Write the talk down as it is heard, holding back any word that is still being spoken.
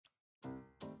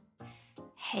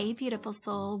Hey, beautiful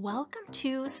soul. Welcome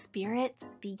to Spirit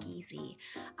Speakeasy.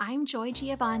 I'm Joy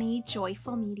Giovanni,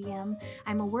 Joyful Medium.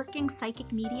 I'm a working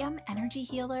psychic medium, energy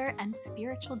healer, and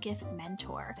spiritual gifts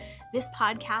mentor. This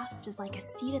podcast is like a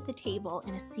seat at the table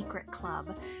in a secret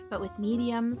club, but with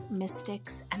mediums,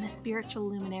 mystics, and the spiritual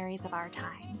luminaries of our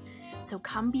time. So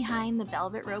come behind the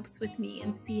velvet ropes with me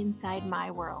and see inside my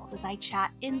world as I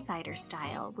chat insider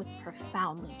style with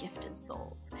profoundly gifted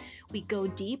souls. We go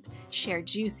deep, share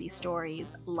juicy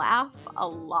stories, laugh a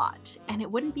lot, and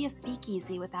it wouldn't be a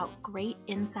speakeasy without great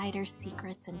insider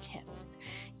secrets and tips.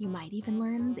 You might even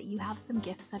learn that you have some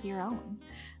gifts of your own.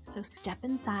 So step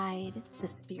inside the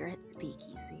Spirit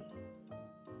Speakeasy.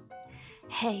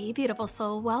 Hey, beautiful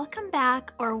soul, welcome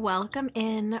back or welcome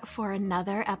in for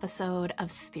another episode of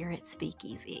Spirit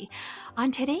Speakeasy.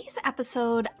 On today's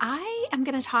episode, I am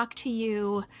going to talk to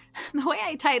you, the way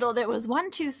I titled it was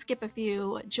 1, 2, skip a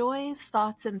few, Joy's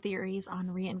thoughts and theories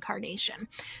on reincarnation.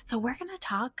 So we're going to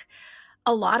talk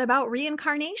a lot about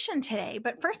reincarnation today,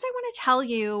 but first I want to tell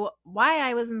you why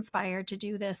I was inspired to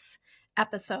do this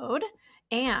episode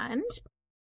and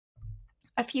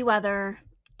a few other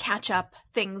catch up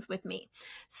things with me.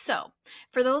 So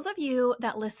for those of you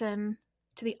that listen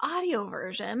to the audio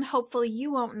version, hopefully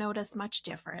you won't notice much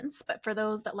difference. But for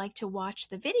those that like to watch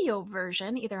the video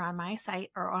version, either on my site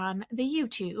or on the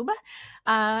YouTube,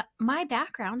 my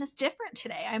background is different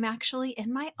today. I'm actually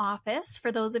in my office.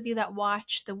 For those of you that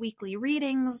watch the weekly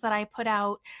readings that I put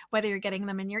out, whether you're getting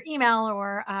them in your email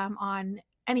or on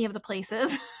any of the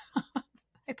places,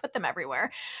 I put them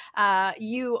everywhere.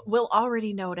 You will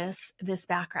already notice this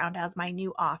background as my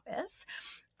new office.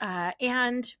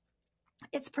 And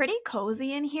it's pretty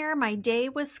cozy in here. My day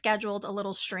was scheduled a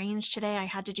little strange today. I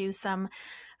had to do some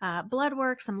blood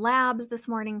work, some labs this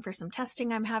morning for some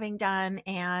testing I'm having done.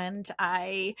 And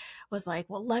I was like,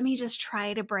 well, let me just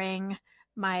try to bring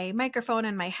my microphone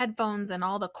and my headphones and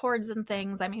all the cords and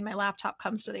things. I mean, my laptop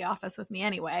comes to the office with me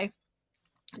anyway,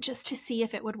 just to see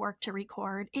if it would work to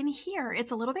record in here.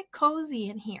 It's a little bit cozy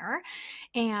in here.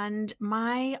 And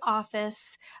my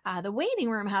office, the waiting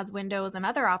room has windows, and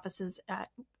other offices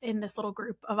in this little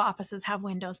group of offices have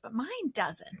windows, but mine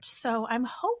doesn't. So I'm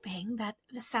hoping that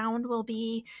the sound will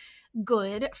be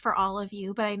good for all of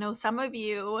you. But I know some of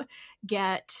you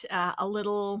get a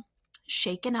little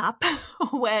shaken up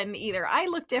when either I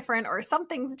look different or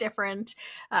something's different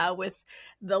with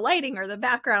the lighting or the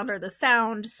background or the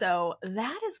sound. So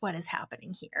that is what is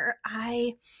happening here.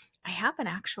 I have an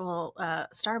actual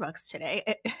Starbucks today.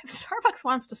 If Starbucks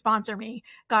wants to sponsor me,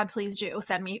 God, please do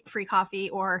send me free coffee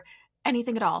or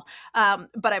anything at all.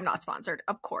 But I'm not sponsored,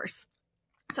 of course.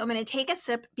 So I'm going to take a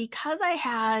sip because I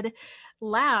had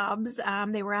labs.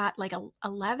 They were at like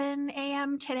 11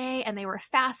 a.m. today, and they were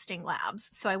fasting labs.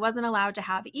 So I wasn't allowed to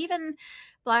have even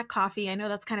black coffee. I know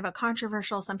that's kind of a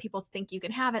controversial. Some people think you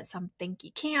can have it, some think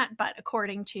you can't. But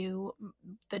according to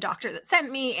the doctor that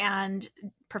sent me and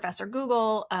Professor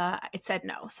Google, it said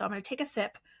no. So I'm going to take a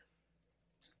sip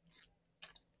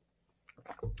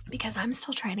because I'm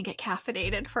still trying to get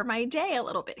caffeinated for my day a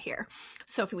little bit here.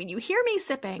 So when you hear me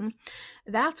sipping,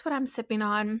 that's what I'm sipping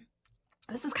on.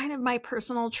 This is kind of my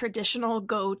personal traditional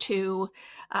go-to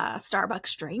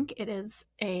Starbucks drink. It is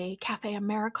a cafe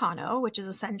Americano, which is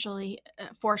essentially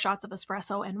 4 shots of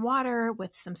espresso and water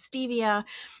with some stevia.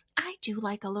 I do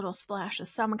like a little splash of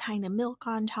some kind of milk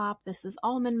on top. This is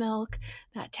almond milk.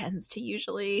 That tends to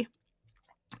usually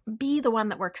be the one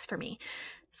that works for me.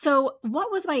 So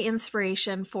what was my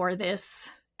inspiration for this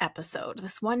episode?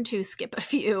 This 1, 2, skip a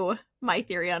few, my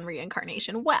theory on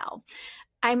reincarnation. Well,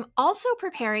 I'm also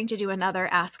preparing to do another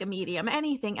Ask a Medium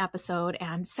Anything episode,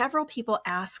 and several people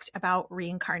asked about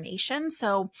reincarnation.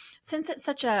 So since it's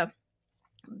such a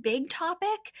big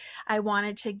topic, I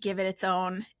wanted to give it its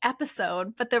own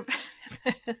episode. But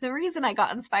the reason I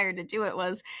got inspired to do it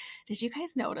was, did you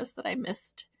guys notice that I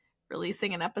missed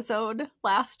releasing an episode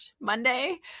last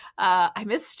Monday? I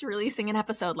missed releasing an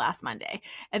episode last Monday.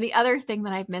 And the other thing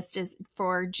that I've missed is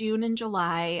for June and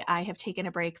July, I have taken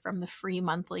a break from the free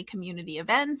monthly community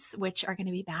events, which are going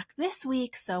to be back this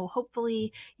week. So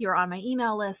hopefully you're on my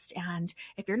email list. And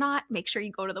if you're not, make sure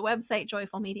you go to the website,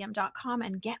 joyfulmedium.com,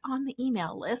 and get on the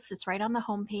email list. It's right on the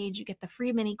homepage. You get the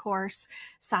free mini course,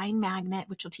 Sign Magnet,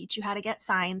 which will teach you how to get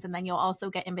signs. And then you'll also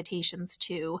get invitations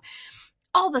to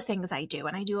all the things I do.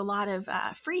 And I do a lot of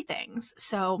free things.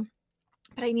 So,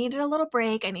 but I needed a little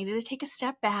break. I needed to take a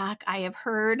step back. I have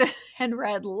heard and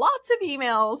read lots of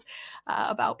emails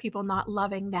about people not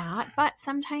loving that. But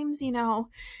sometimes, you know,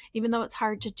 even though it's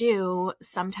hard to do,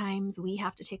 sometimes we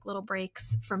have to take little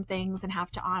breaks from things and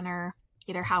have to honor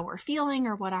either how we're feeling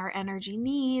or what our energy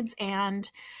needs.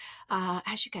 And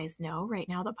As you guys know, right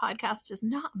now the podcast is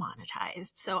not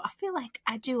monetized. So I feel like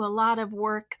I do a lot of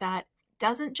work that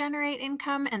doesn't generate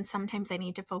income, and sometimes I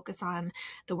need to focus on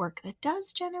the work that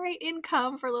does generate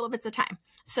income for little bits of time.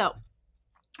 So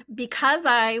because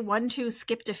I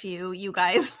skipped a few, you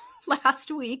guys,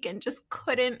 last week and just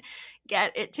couldn't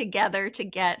get it together to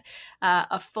get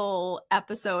a full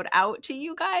episode out to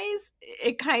you guys,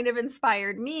 it kind of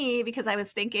inspired me because I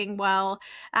was thinking, well,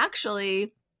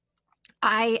 actually,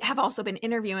 I have also been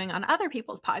interviewing on other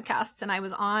people's podcasts, and I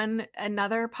was on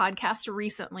another podcast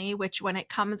recently, which when it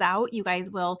comes out, you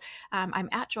guys will, I'm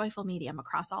at Joyful Medium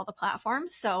across all the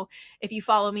platforms. So if you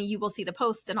follow me, you will see the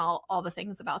posts and all the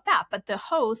things about that. But the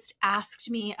host asked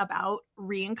me about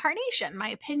reincarnation, my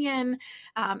opinion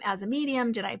as a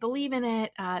medium. Did I believe in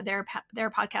it?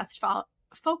 Their podcast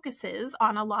focuses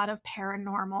on a lot of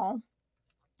paranormal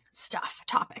stuff,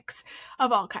 topics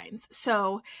of all kinds.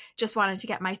 So just wanted to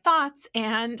get my thoughts.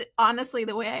 And honestly,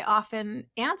 the way I often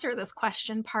answer this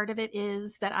question, part of it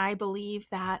is that I believe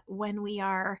that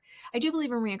I do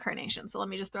believe in reincarnation. So let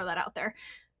me just throw that out there.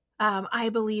 I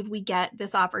believe we get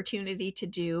this opportunity to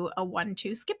do a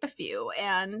 1-2 skip a few.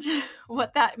 And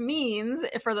what that means,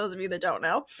 for those of you that don't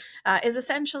know, is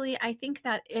essentially, I think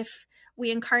that if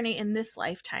we incarnate in this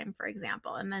lifetime, for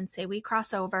example, and then say we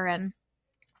cross over and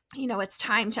it's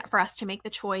time for us to make the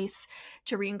choice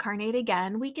to reincarnate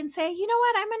again, we can say, you know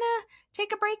what, I'm going to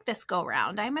take a break this go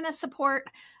round. I'm going to support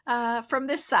from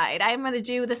this side. I'm going to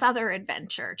do this other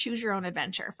adventure, choose your own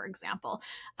adventure, for example.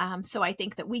 So I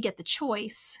think that we get the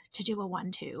choice to do a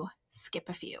 1-2, skip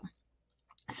a few.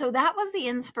 So that was the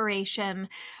inspiration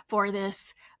for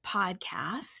this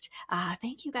podcast.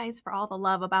 Thank you guys for all the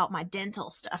love about my dental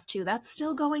stuff too. That's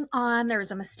still going on. There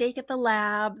was a mistake at the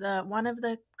lab. One of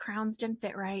the crowns didn't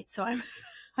fit right. So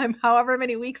I'm however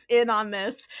many weeks in on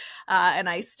this, and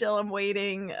I still am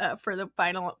waiting for the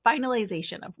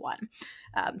finalization of one.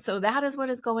 So that is what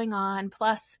is going on.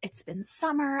 Plus, it's been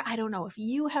summer. I don't know if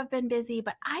you have been busy,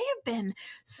 but I have been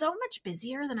so much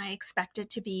busier than I expected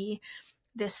to be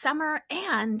this summer.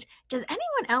 And does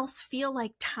anyone else feel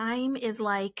like time is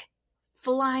like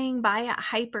flying by at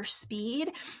hyper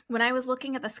speed? When I was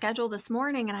looking at the schedule this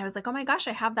morning and I was like, oh my gosh,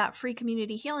 I have that free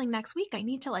community healing next week. I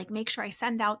need to like make sure I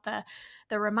send out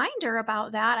the reminder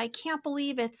about that. I can't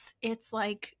believe it's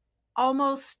like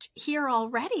almost here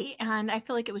already. And I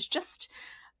feel like it was just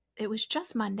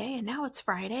Monday and now it's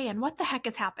Friday, and what the heck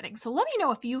is happening? So let me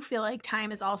know if you feel like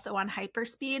time is also on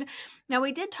hyperspeed. Now,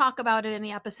 we did talk about it in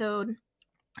the episode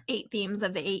 8 themes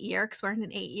of the 8 year, because we're in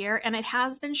an 8 year, and it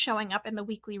has been showing up in the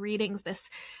weekly readings, this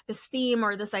theme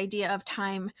or this idea of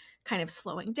time kind of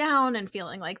slowing down and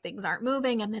feeling like things aren't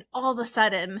moving, and then all of a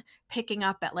sudden picking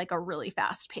up at like a really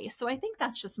fast pace. So I think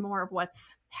that's just more of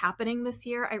what's happening this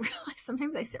year. I realize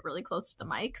sometimes I sit really close to the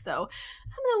mic, so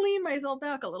I'm gonna lean myself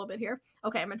back a little bit here.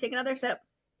 Okay, I'm gonna take another sip.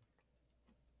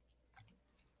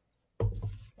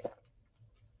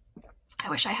 I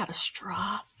wish I had a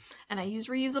straw, and I use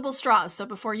reusable straws. So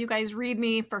before you guys read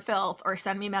me for filth or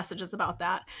send me messages about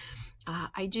that,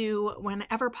 I do,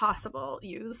 whenever possible,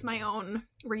 use my own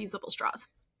reusable straws.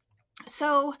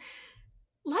 So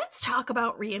let's talk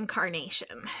about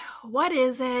reincarnation. What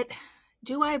is it?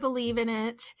 Do I believe in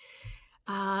it?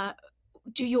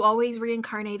 Do you always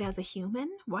reincarnate as a human?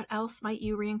 What else might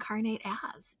you reincarnate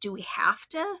as? Do we have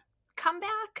to come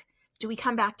back? Do we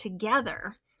come back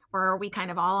together? Or are we kind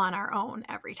of all on our own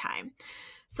every time?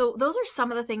 So those are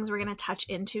some of the things we're going to touch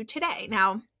into today.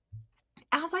 Now,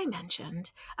 as I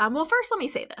mentioned, well, first let me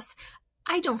say this.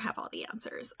 I don't have all the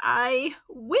answers. I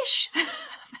wish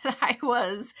that I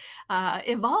was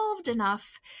evolved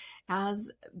enough as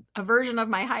a version of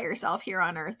my higher self here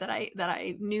on earth that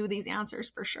I knew these answers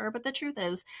for sure. But the truth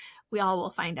is, we all will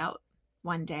find out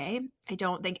one day. I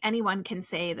don't think anyone can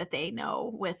say that they know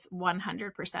with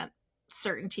 100%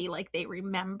 certainty like they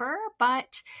remember,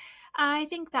 but I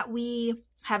think that we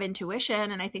have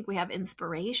intuition, and I think we have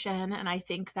inspiration, and I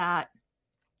think that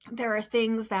there are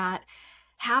things that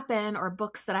happen, or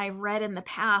books that I've read in the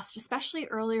past, especially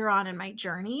earlier on in my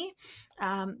journey.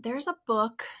 There's a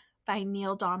book by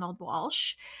Neale Donald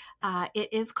Walsch. It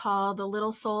is called The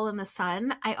Little Soul in the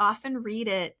Sun. I often read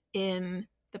it in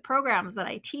the programs that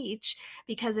I teach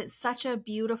because it's such a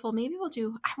beautiful, I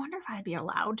wonder if I'd be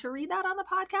allowed to read that on the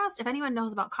podcast. If anyone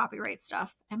knows about copyright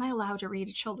stuff, am I allowed to read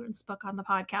a children's book on the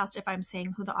podcast if I'm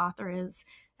saying who the author is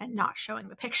and not showing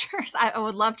the pictures? I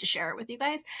would love to share it with you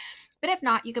guys. But if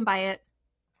not, you can buy it.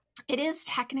 It is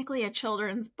technically a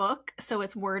children's book, so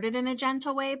it's worded in a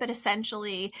gentle way, but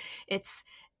essentially it's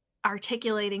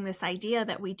articulating this idea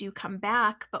that we do come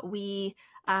back, but we,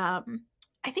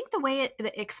 I think the way it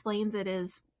explains it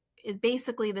is is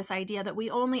basically this idea that we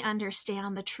only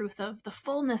understand the truth of the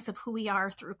fullness of who we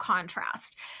are through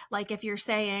contrast. Like if you're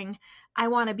saying, I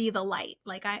want to be the light,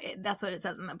 that's what it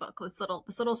says in the book. This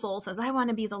little soul says, I want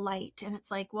to be the light. And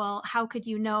it's like, well, how could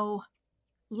you know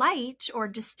light or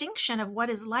distinction of what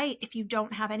is light if you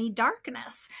don't have any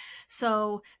darkness?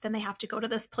 So then they have to go to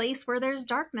this place where there's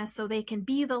darkness so they can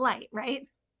be the light, right?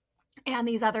 And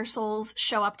these other souls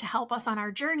show up to help us on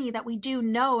our journey that we do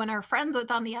know and are friends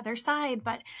with on the other side.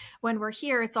 But when we're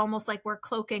here, it's almost like we're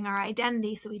cloaking our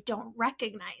identity so we don't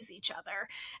recognize each other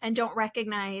and don't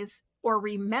recognize or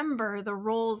remember the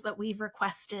roles that we've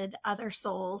requested other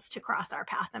souls to cross our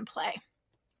path and play.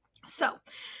 So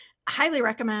highly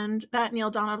recommend that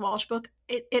Neale Donald Walsch book.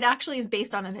 It actually is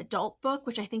based on an adult book,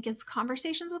 which I think is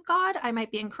Conversations with God. I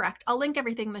might be incorrect. I'll link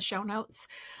everything in the show notes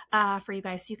for you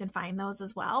guys so you can find those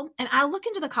as well. And I'll look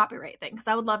into the copyright thing because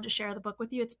I would love to share the book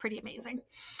with you. It's pretty amazing.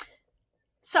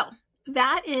 So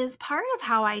that is part of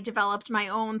how I developed my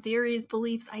own theories,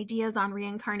 beliefs, ideas on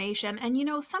reincarnation. And,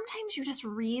 sometimes you just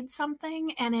read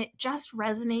something and it just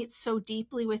resonates so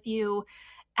deeply with you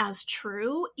as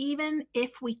true, even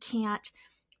if we can't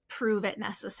prove it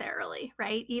necessarily,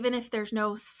 right? Even if there's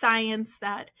no science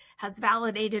that has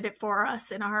validated it for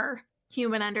us in our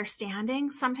human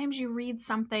understanding, sometimes you read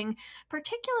something,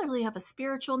 particularly of a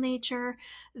spiritual nature,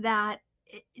 that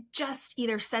it just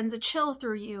either sends a chill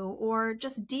through you or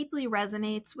just deeply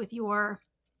resonates with your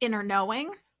inner knowing.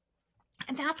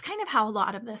 And that's kind of how a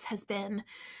lot of this has been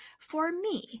for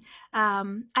me.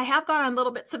 I have gone on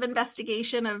little bits of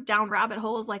investigation of down rabbit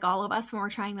holes like all of us when we're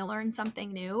trying to learn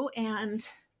something new, and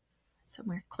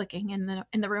somewhere clicking in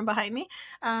the room behind me.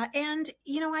 And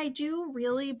I do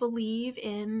really believe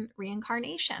in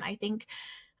reincarnation. I think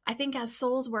as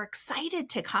souls, we're excited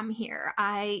to come here.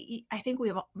 I think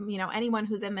we've, anyone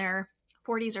who's in their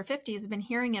 40s or 50s has been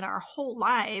hearing it our whole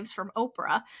lives from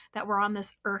Oprah that we're on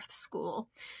this earth school.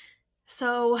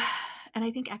 So, and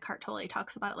I think Eckhart Tolle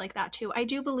talks about it like that too. I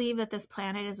do believe that this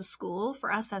planet is a school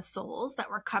for us as souls, that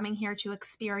we're coming here to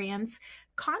experience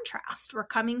contrast. We're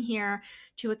coming here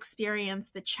to experience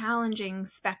the challenging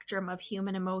spectrum of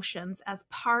human emotions as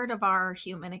part of our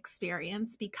human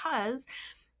experience, because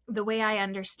the way I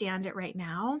understand it right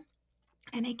now,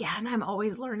 and again, I'm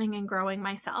always learning and growing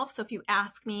myself. So if you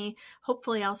ask me,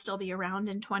 hopefully I'll still be around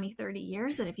in 20, 30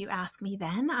 years. And if you ask me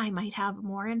then, I might have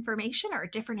more information or a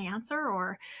different answer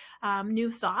or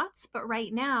new thoughts. But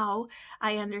right now,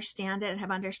 I understand it and have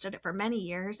understood it for many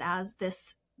years as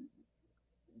this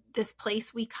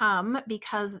place we come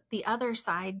because the other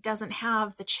side doesn't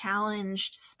have the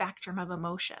challenged spectrum of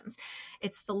emotions.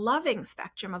 It's the loving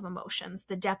spectrum of emotions,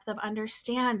 the depth of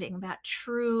understanding, that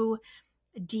true,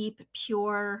 deep,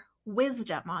 pure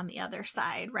wisdom on the other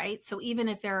side, right? So even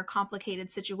if there are complicated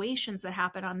situations that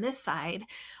happen on this side,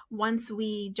 once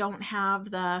we don't have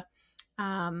the,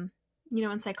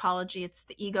 in psychology, it's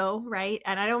the ego, right?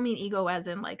 And I don't mean ego as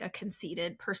in like a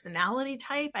conceited personality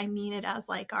type. I mean it as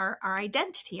like our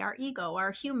identity, our ego,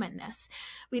 our humanness.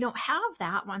 We don't have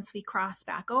that once we cross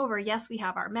back over. Yes, we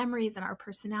have our memories and our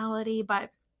personality,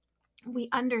 but we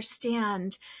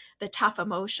understand the tough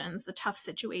emotions, the tough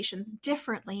situations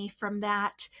differently from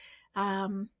that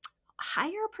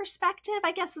higher perspective,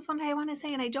 I guess is what I want to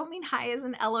say. And I don't mean high as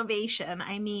an elevation.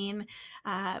 I mean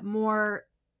more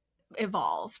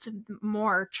evolved,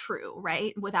 more true,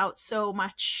 right? Without so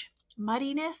much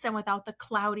muddiness and without the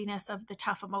cloudiness of the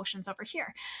tough emotions over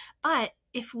here. But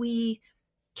if we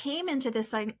came into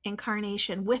this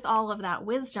incarnation with all of that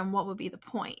wisdom, what would be the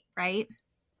point, right?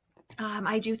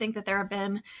 I do think that there have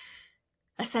been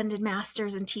ascended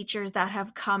masters and teachers that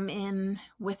have come in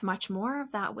with much more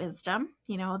of that wisdom.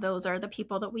 Those are the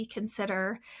people that we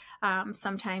consider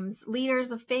sometimes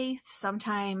leaders of faith,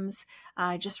 sometimes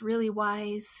just really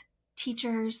wise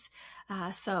teachers.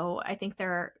 So I think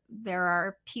there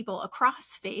are people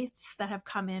across faiths that have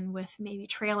come in with maybe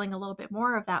trailing a little bit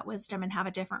more of that wisdom and have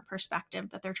a different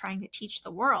perspective that they're trying to teach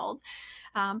the world.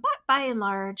 But by and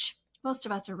large, most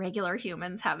of us are regular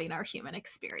humans having our human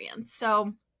experience.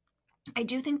 So I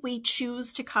do think we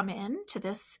choose to come in to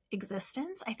this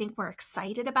existence. I think we're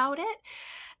excited about it.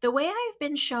 The way I've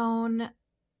been shown,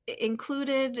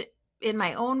 included in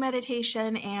my own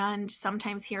meditation and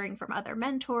sometimes hearing from other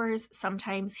mentors,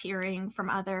 sometimes hearing from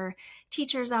other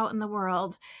teachers out in the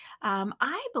world,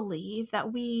 I believe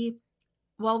that we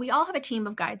all have a team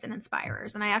of guides and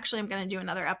inspirers. And I actually am going to do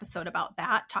another episode about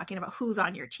that, talking about who's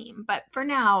on your team. But for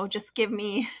now, just give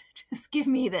me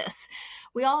this.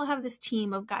 We all have this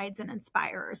team of guides and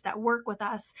inspirers that work with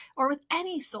us or with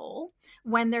any soul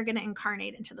when they're going to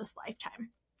incarnate into this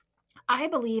lifetime. I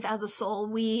believe as a soul,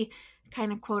 we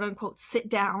kind of quote unquote sit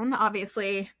down.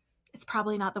 Obviously, it's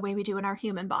probably not the way we do in our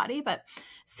human body, but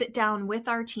sit down with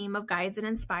our team of guides and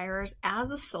inspirers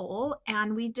as a soul,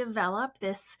 and we develop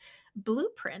this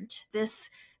blueprint, this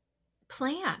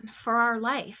plan for our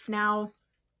life. Now,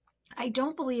 I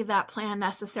don't believe that plan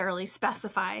necessarily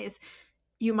specifies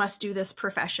you must do this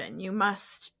profession, you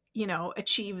must,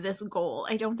 achieve this goal.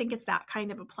 I don't think it's that kind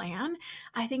of a plan.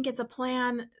 I think it's a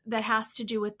plan that has to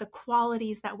do with the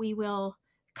qualities that we will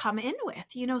come in with.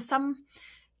 Some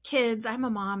kids, I'm a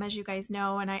mom, as you guys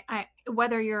know, and I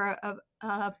whether you're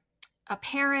a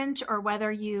parent or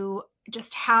whether you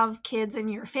just have kids in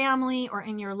your family or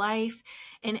in your life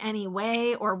in any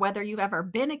way, or whether you've ever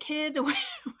been a kid,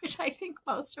 which I think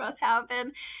most of us have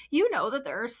been, that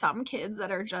there are some kids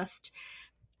that are just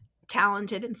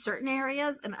talented in certain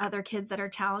areas and other kids that are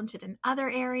talented in other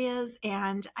areas.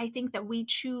 And I think that we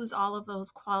choose all of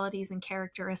those qualities and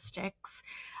characteristics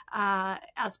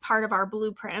as part of our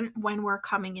blueprint when we're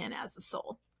coming in as a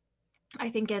soul. I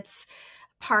think it's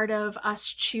part of us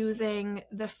choosing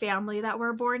the family that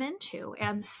we're born into.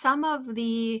 And some of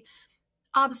the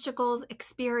obstacles,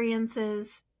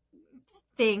 experiences,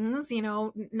 things,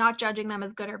 not judging them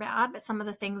as good or bad, but some of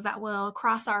the things that will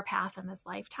cross our path in this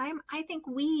lifetime, I think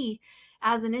we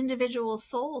as an individual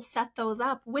soul set those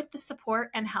up with the support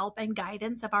and help and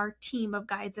guidance of our team of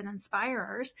guides and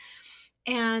inspirers.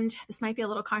 And this might be a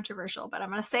little controversial, but I'm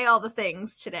going to say all the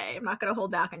things today. I'm not going to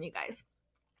hold back on you guys.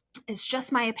 It's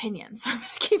just my opinion. So I'm going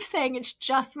to keep saying it's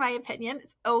just my opinion.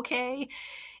 It's okay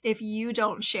if you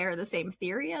don't share the same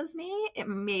theory as me. It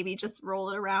maybe just roll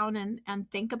it around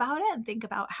and think about it and think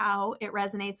about how it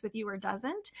resonates with you or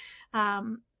doesn't.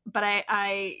 But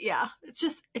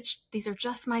these are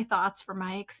just my thoughts from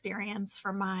my experience,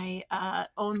 from my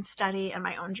own study and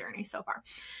my own journey so far.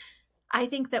 I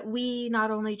think that we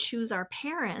not only choose our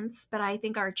parents, but I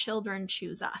think our children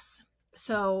choose us.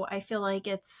 So I feel like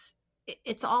it's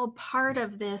all part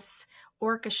of this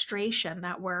orchestration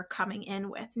that we're coming in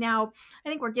with. Now, I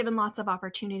think we're given lots of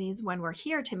opportunities when we're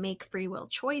here to make free will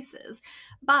choices.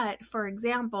 But for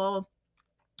example,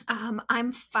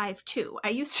 I'm 5'2". I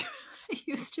used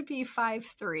to be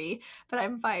 5'3", but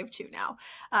I'm 5'2" now.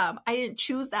 I didn't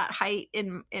choose that height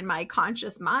in my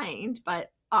conscious mind,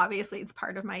 but obviously it's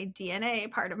part of my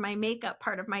DNA, part of my makeup,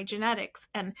 part of my genetics.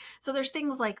 And so there's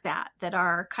things like that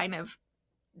are kind of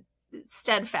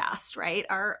steadfast, right?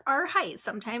 Our height,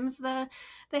 sometimes the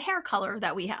hair color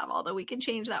that we have, although we can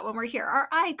change that when we're here, our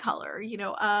eye color,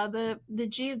 the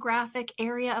geographic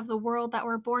area of the world that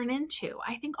we're born into.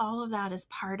 I think all of that is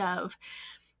part of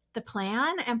the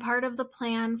plan and part of the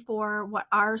plan for what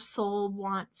our soul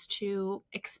wants to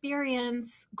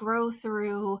experience, grow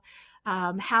through,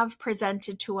 have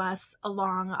presented to us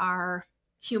along our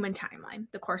human timeline,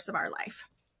 the course of our life.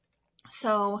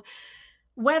 So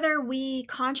whether we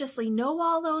consciously know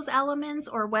all those elements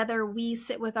or whether we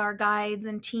sit with our guides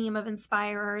and team of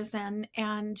inspirers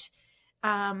and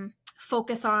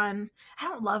focus on, I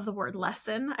don't love the word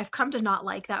lesson. I've come to not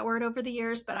like that word over the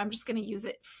years, but I'm just going to use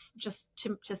it just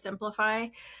to simplify.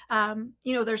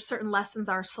 There's certain lessons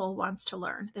our soul wants to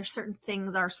learn. There's certain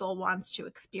things our soul wants to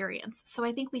experience. So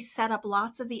I think we set up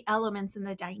lots of the elements in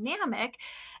the dynamic,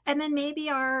 and then maybe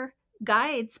our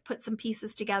guides put some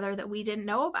pieces together that we didn't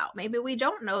know about. Maybe we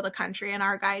don't know the country and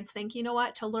our guides think, you know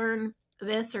what, to learn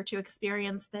this or to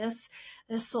experience this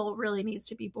soul really needs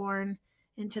to be born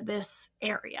into this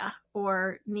area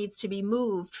or needs to be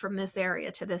moved from this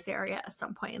area to this area at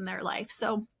some point in their life.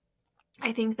 So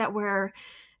I think that we're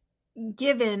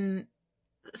given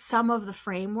some of the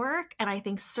framework, and I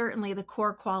think certainly the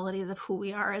core qualities of who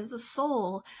we are as a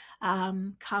soul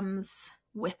comes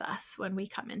with us when we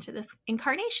come into this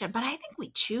incarnation. But I think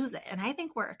we choose it, and I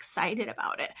think we're excited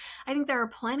about it. I think there are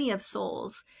plenty of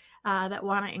souls that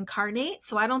want to incarnate.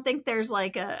 So I don't think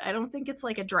it's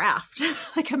like a draft,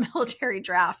 like a military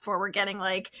draft where we're getting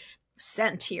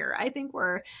sent here. I think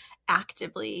we're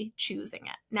actively choosing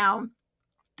it. Now,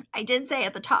 I did say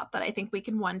at the top that I think we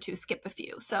can skip a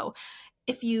few. So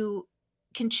if you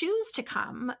can choose to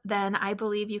come, then I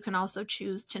believe you can also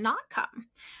choose to not come.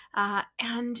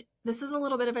 And this is a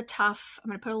little bit of a tough, I'm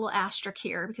going to put a little asterisk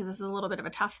here because this is a little bit of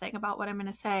a tough thing about what I'm going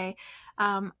to say.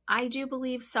 I do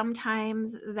believe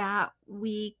sometimes that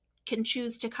we can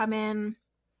choose to come in.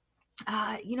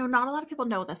 Not a lot of people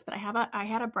know this, but I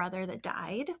had a brother that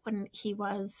died when he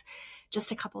was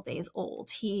just a couple days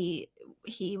old. He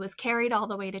was carried all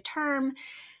the way to term.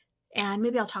 And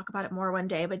maybe I'll talk about it more one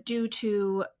day, but due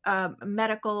to a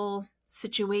medical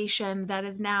situation that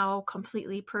is now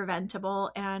completely preventable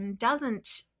and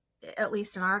doesn't at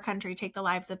least in our country, take the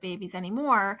lives of babies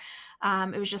anymore.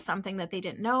 It was just something that they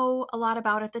didn't know a lot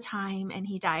about at the time, and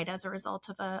he died as a result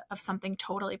of something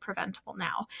totally preventable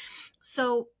now.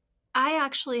 So I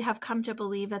actually have come to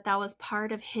believe that that was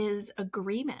part of his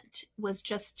agreement, was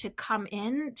just to come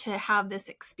in to have this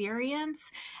experience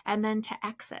and then to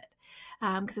exit,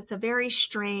 because it's a very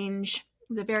strange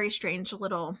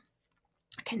little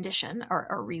condition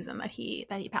or reason that he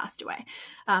passed away.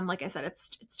 Like I said,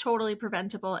 it's totally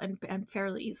preventable and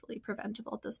fairly easily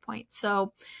preventable at this point.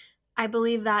 So I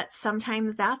believe that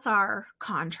sometimes that's our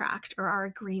contract or our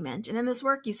agreement. And in this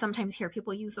work, you sometimes hear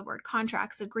people use the word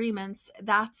contracts, agreements.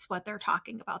 That's what they're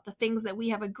talking about, the things that we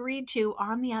have agreed to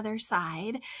on the other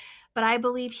side. But I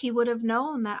believe he would have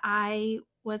known that I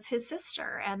was his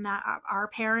sister and that our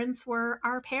parents were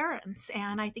our parents.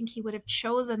 And I think he would have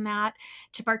chosen that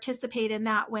to participate in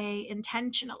that way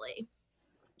intentionally.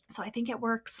 So I think it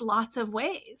works lots of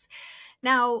ways.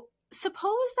 Now,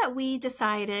 suppose that we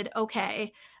decided,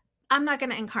 okay, I'm not going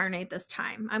to incarnate this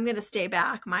time. I'm going to stay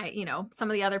back. Some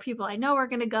of the other people I know are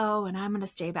going to go, and I'm going to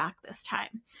stay back this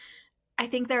time. I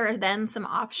think there are then some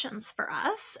options for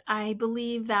us. I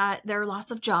believe that there are lots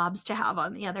of jobs to have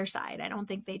on the other side. I don't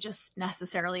think they just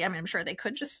necessarily, I'm sure they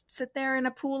could just sit there in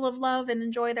a pool of love and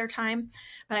enjoy their time,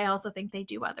 but I also think they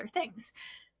do other things.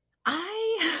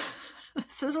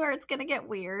 This is where it's going to get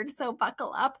weird, so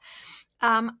buckle up.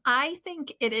 I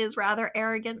think it is rather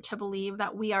arrogant to believe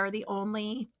that we are the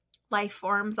only life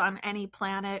forms on any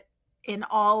planet in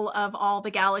all the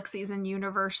galaxies and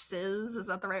universes. Is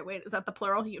that the right way? Is that the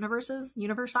plural? Universes?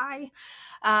 Universi?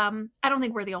 I don't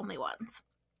think we're the only ones.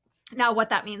 Now, what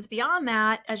that means beyond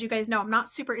that, as you guys know, I'm not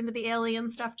super into the alien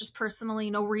stuff, just personally,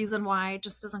 no reason why. It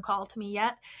just doesn't call to me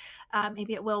yet.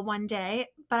 Maybe it will one day.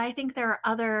 But I think there are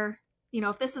other,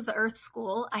 if this is the Earth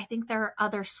school, I think there are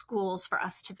other schools for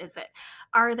us to visit.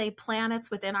 Are they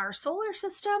planets within our solar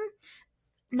system?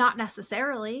 Not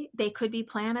necessarily. They could be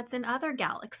planets in other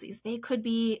galaxies. They could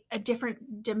be a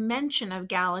different dimension of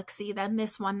galaxy than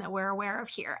this one that we're aware of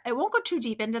here. I won't go too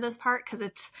deep into this part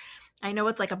because I know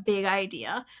it's like a big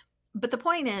idea. But the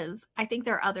point is, I think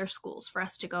there are other schools for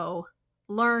us to go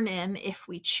learn in if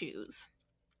we choose.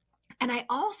 And I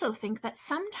also think that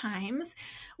sometimes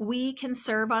we can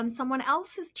serve on someone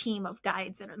else's team of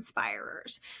guides and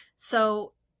inspirers.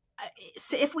 So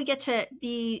if we get to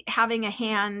be having a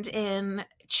hand in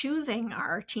choosing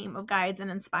our team of guides and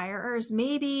inspirers,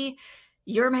 maybe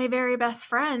you're my very best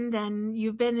friend and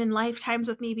you've been in lifetimes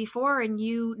with me before and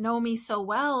you know me so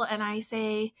well. And I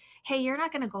say, hey, you're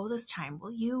not going to go this time.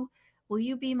 Will you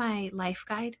be my life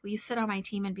guide? Will you sit on my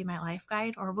team and be my life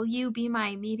guide? Or will you be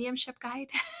my mediumship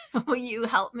guide? Will you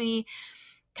help me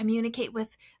communicate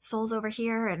with souls over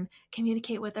here and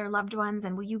communicate with their loved ones?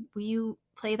 And will you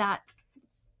play that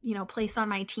place on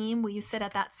my team? Will you sit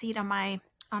at that seat on my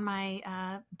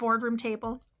boardroom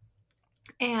table?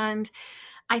 And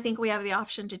I think we have the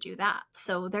option to do that.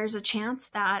 So there's a chance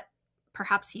that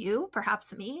perhaps you,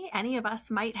 perhaps me, any of us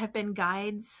might have been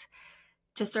guides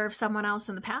to serve someone else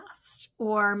in the past,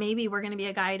 or maybe we're going to be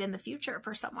a guide in the future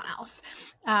for someone else.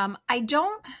 I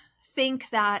don't think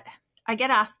that I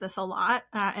get asked this a lot.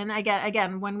 And I get,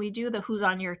 again, when we do the who's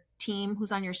on your team,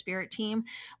 who's on your spirit team,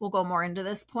 we'll go more into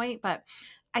this point. But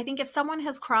I think if someone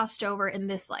has crossed over in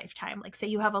this lifetime, like say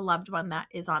you have a loved one that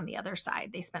is on the other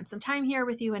side, they spent some time here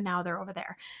with you and now they're over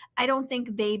there. I don't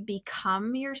think they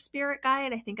become your spirit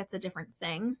guide. I think it's a different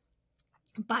thing.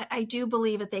 But I do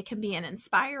believe that they can be an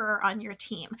inspirer on your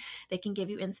team. They can give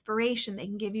you inspiration. They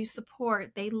can give you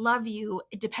support. They love you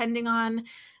depending on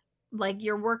like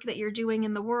your work that you're doing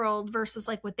in the world versus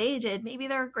like what they did. Maybe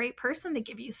they're a great person to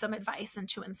give you some advice and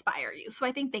to inspire you. So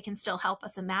I think they can still help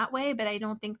us in that way, but I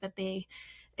don't think that they,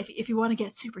 if you want to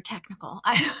get super technical,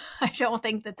 I don't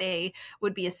think that they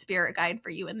would be a spirit guide for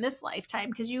you in this lifetime,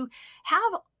 because you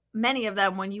have many of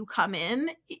them when you come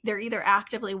in, they're either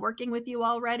actively working with you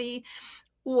already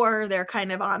or they're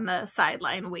kind of on the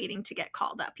sideline waiting to get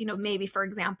called up. Maybe, for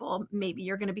example, maybe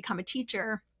you're going to become a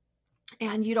teacher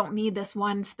and you don't need this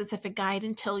one specific guide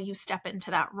until you step into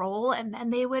that role. And then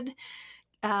they would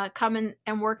come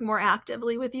and work more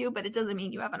actively with you, but it doesn't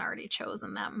mean you haven't already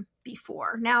chosen them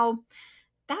before. Now,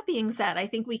 that being said, I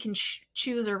think we can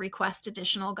choose or request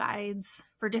additional guides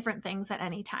for different things at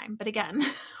any time. But again,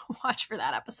 watch for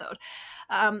that episode.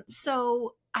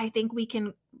 So I think we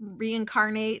can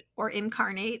reincarnate or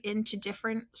incarnate into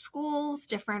different schools,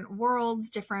 different worlds,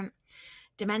 different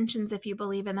dimensions, if you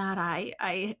believe in that.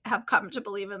 I have come to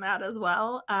believe in that as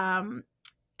well.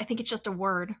 I think it's just a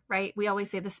word, right? We always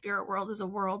say the spirit world is a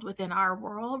world within our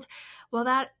world. Well,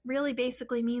 that really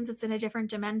basically means it's in a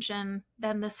different dimension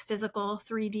than this physical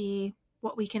 3D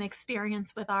what we can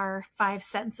experience with our five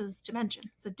senses dimension.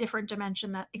 It's a different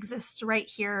dimension that exists right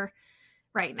here,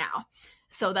 right now.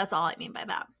 So that's all I mean by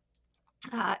that.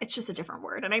 It's just a different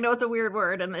word. And I know it's a weird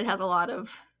word and it has a lot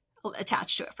of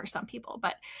attached to it for some people.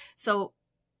 But so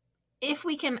if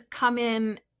we can come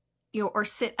in, or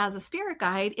sit as a spirit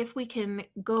guide, if we can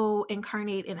go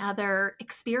incarnate in other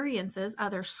experiences,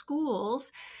 other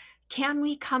schools, can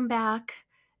we come back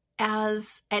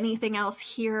as anything else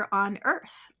here on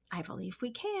Earth? I believe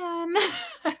we can.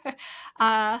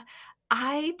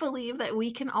 I believe that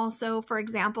we can also, for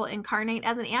example, incarnate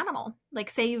as an animal. Like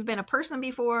say you've been a person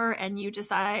before and you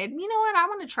decide, you know what, I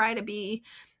want to try to be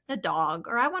a dog,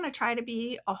 or I want to try to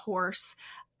be a horse.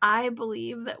 I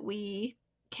believe that we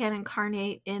can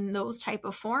incarnate in those type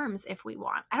of forms if we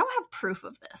want. I don't have proof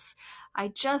of this. I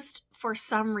just, for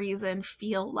some reason,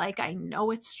 feel like I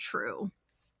know it's true.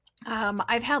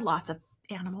 I've had lots of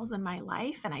animals in my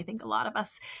life, and I think a lot of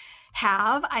us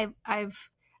have. I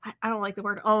don't like the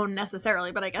word own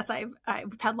necessarily, but I guess I've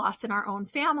had lots in our own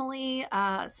family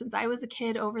since I was a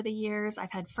kid over the years.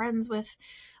 I've had friends with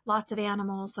lots of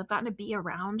animals, so I've gotten to be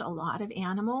around a lot of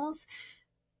animals.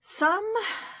 Some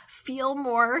feel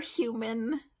more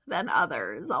human than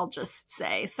others, I'll just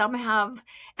say. Some have,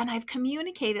 and I've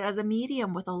communicated as a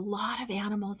medium with a lot of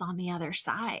animals on the other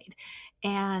side.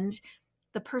 And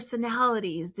the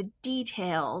personalities, the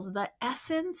details, the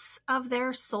essence of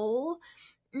their soul,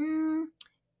 even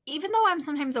though I'm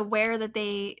sometimes aware that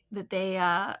they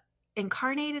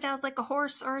incarnated as like a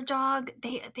horse or a dog,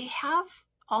 they have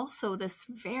also this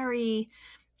very,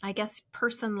 I guess,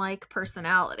 person-like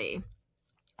personality.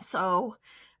 So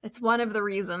it's one of the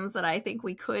reasons that I think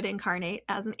we could incarnate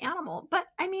as an animal. But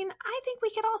I mean, I think we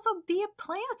could also be a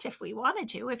plant if we wanted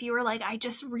to. If you were like, I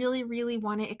just really, really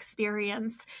want to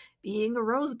experience being a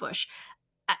rose bush.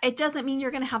 It doesn't mean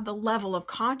you're going to have the level of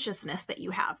consciousness that you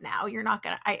have now. You're not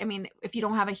going to, I mean, if you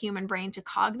don't have a human brain to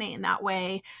cognate in that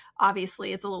way,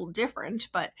 obviously it's a little different,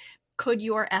 but could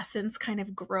your essence kind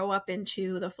of grow up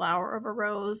into the flower of a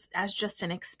rose as just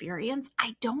an experience?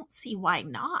 I don't see why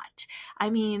not. I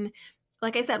mean,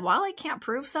 like I said, while I can't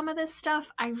prove some of this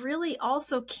stuff, I really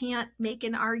also can't make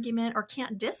an argument or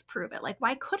can't disprove it. Like,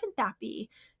 why couldn't that be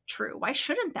true? Why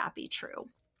shouldn't that be true?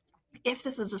 If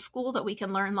this is a school that we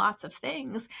can learn lots of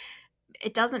things,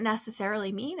 it doesn't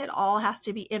necessarily mean it all has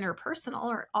to be interpersonal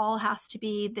or it all has to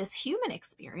be this human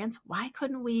experience. Why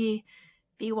couldn't we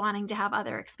be wanting to have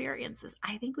other experiences?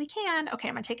 I think we can. Okay,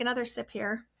 I'm going to take another sip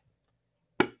here.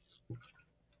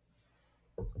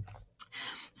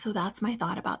 So that's my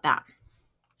thought about that.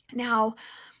 Now,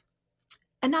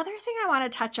 another thing I want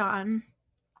to touch on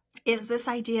is this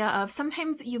idea of,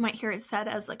 sometimes you might hear it said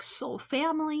as like soul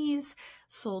families,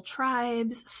 soul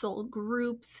tribes, soul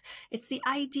groups. It's the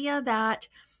idea that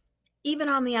even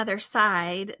on the other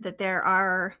side, that there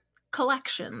are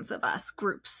collections of us,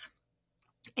 groups,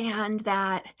 and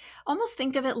that almost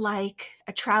think of it like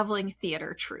a traveling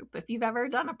theater troupe. If you've ever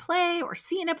done a play or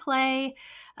seen a play,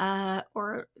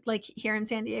 or like here in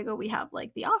San Diego, we have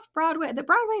like the the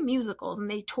Broadway musicals, and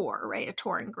they tour, right? A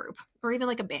touring group, or even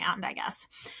like a band, I guess.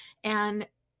 And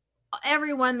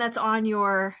everyone that's on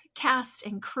your cast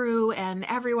and crew and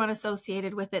everyone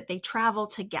associated with it, they travel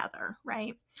together,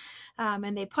 right?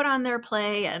 And they put on their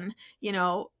play, and, you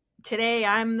know, today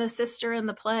I'm the sister in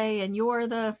the play and you're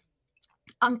the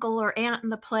uncle or aunt in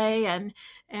the play,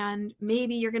 and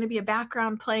maybe you're going to be a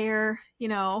background player, you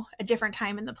know, a different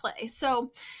time in the play.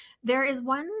 So there is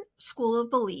one school of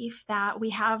belief that we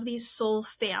have these soul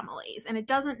families, and it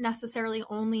doesn't necessarily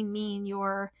only mean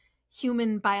your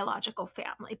human biological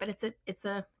family, but it's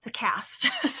a caste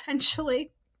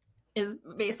essentially, is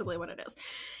basically what it is.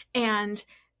 And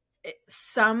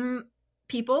some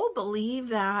people believe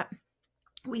that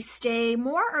we stay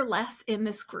more or less in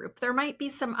this group. There might be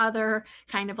some other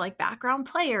kind of like background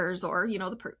players, or, you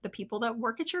know, the people that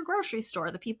work at your grocery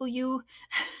store, the people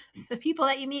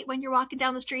that you meet when you're walking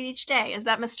down the street each day. Is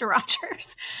that Mr.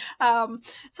 Rogers?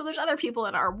 So there's other people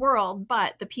in our world,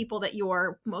 but the people that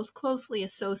you're most closely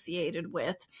associated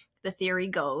with, the theory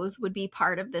goes, would be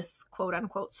part of this quote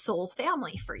unquote soul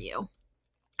family for you.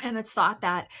 And it's thought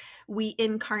that we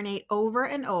incarnate over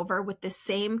and over with the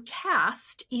same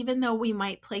cast, even though we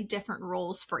might play different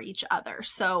roles for each other.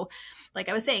 So like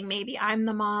I was saying, maybe I'm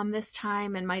the mom this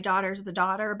time and my daughter's the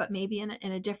daughter, but maybe in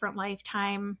a different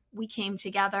lifetime, we came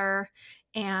together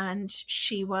and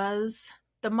she was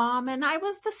the mom and I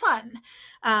was the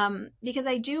son. Because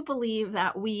I do believe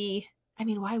that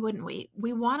why wouldn't we?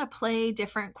 We want to play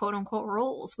different quote unquote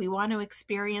roles. We want to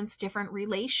experience different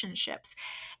relationships.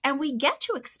 And we get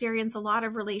to experience a lot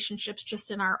of relationships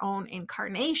just in our own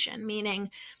incarnation,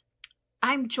 meaning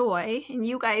I'm Joy, and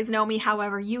you guys know me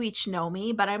however you each know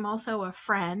me, but I'm also a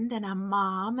friend and a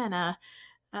mom and a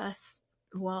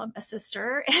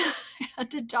sister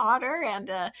and a daughter, and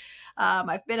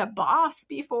I've been a boss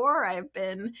before. I've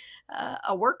been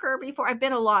a worker before. I've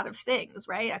been a lot of things,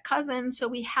 right? A cousin. So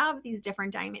we have these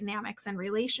different dynamics and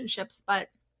relationships, but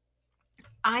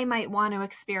I might want to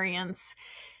experience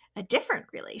a different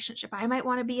relationship. I might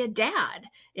want to be a dad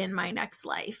in my next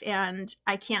life, and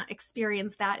I can't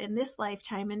experience that in this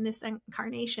lifetime, in this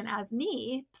incarnation as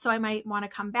me. So I might want to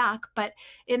come back. But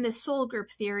in this soul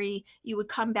group theory, you would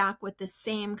come back with the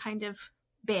same kind of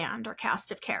band or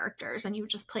cast of characters, and you would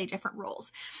just play different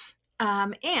roles.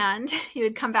 And you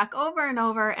would come back over and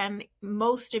over, and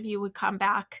most of you would come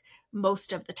back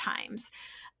most of the times.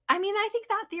 I mean, I think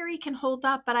that theory can hold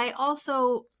up, but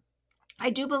I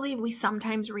do believe we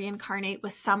sometimes reincarnate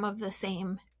with some of the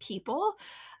same people.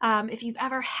 If you've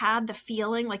ever had the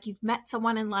feeling like you've met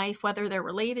someone in life, whether they're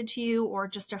related to you or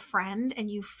just a friend, and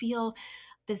you feel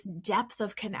this depth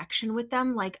of connection with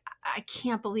them, like, I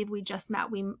can't believe we just met.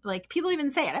 People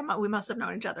even say it, we must have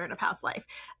known each other in a past life.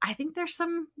 I think there's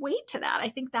some weight to that. I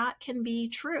think that can be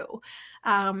true.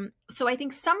 So I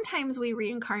think sometimes we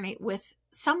reincarnate with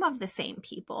some of the same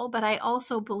people, but I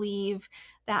also believe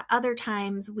that other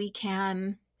times we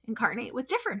can incarnate with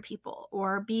different people,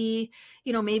 or be,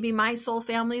 maybe my soul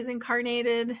family is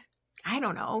incarnated, I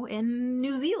don't know, in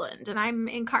New Zealand, and I'm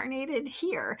incarnated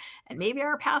here, and maybe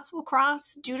our paths will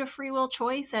cross due to free will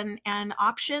choice and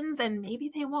options, and maybe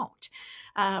they won't.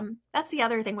 That's the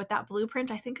other thing with that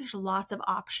blueprint. I think there's lots of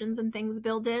options and things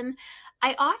built in.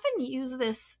 I often use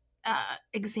this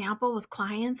example with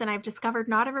clients, and I've discovered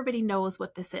not everybody knows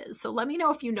what this is. So let me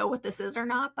know if you know what this is or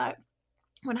not. But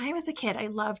when I was a kid, I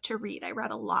loved to read. I read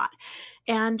a lot.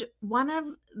 And one of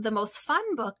the most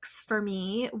fun books for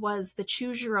me was the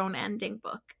Choose Your Own Ending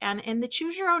book. And in the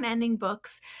Choose Your Own Ending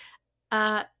books,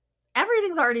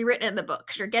 everything's already written in the book,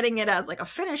 because you're getting it as like a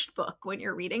finished book when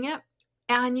you're reading it.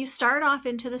 And you start off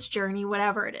into this journey,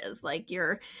 whatever it is, like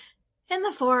you're in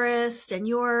the forest and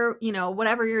you're,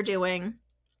 whatever you're doing.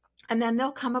 And then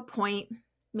there'll come a point,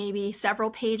 maybe several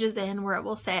pages in, where it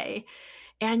will say,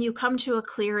 and you come to a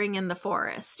clearing in the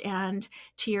forest, and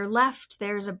to your left,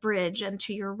 there's a bridge, and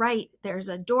to your right, there's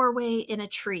a doorway in a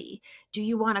tree. Do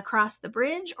you want to cross the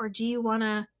bridge, or do you want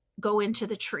to go into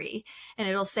the tree? And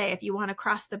it'll say, if you want to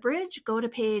cross the bridge, go to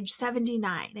page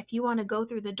 79. If you want to go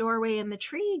through the doorway in the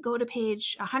tree, go to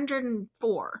page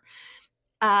 104.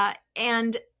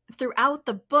 And throughout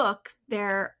the book,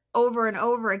 there over and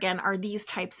over again are these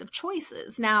types of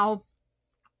choices. Now,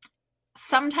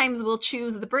 sometimes we'll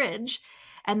choose the bridge,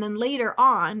 and then later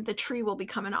on, the tree will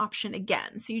become an option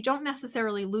again. So you don't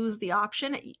necessarily lose the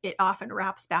option. It often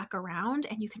wraps back around,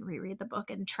 and you can reread the book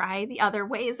and try the other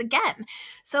ways again.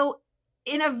 So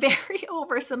in a very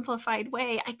oversimplified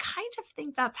way, I kind of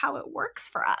think that's how it works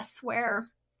for us, where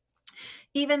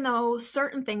even though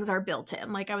certain things are built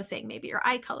in, like I was saying, maybe your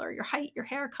eye color, your height, your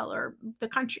hair color, the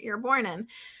country you're born in,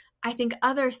 I think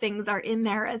other things are in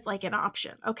there as like an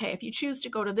option. Okay, if you choose to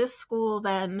go to this school,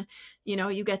 then,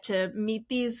 you get to meet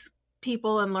these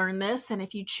people and learn this. And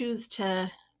if you choose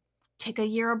to take a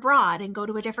year abroad and go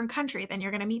to a different country, then you're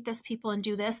going to meet this people and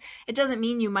do this. It doesn't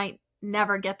mean you might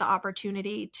never get the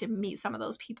opportunity to meet some of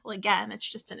those people again. It's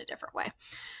just in a different way.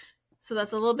 So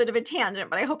that's a little bit of a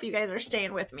tangent, but I hope you guys are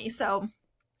staying with me. So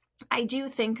I do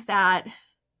think that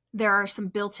there are some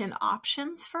built-in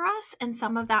options for us, and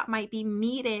some of that might be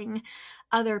meeting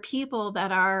other people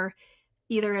that are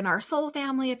either in our soul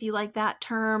family, if you like that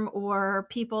term, or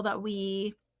people that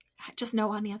we just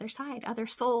know on the other side, other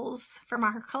souls from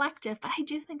our collective. But I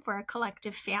do think we're a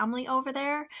collective family over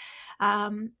there.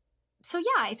 So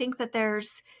yeah, I think that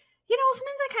there's,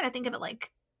 sometimes I kind of think of it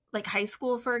like high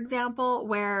school, for example,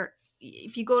 where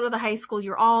if you go to the high school,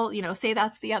 you're all, say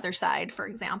that's the other side, for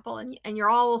example, and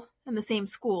you're all in the same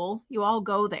school, you all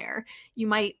go there. You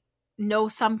might know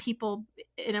some people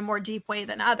in a more deep way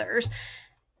than others.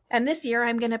 And this year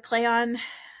I'm going to play on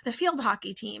the field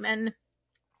hockey team, and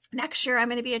next year I'm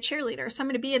going to be a cheerleader. So I'm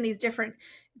going to be in these different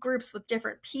groups with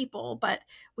different people, but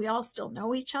we all still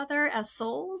know each other as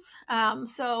souls.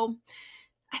 So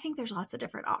I think there's lots of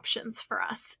different options for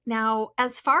us. Now,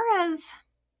 as far as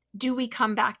do we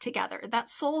come back together? That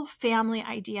soul family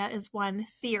idea is one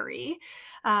theory.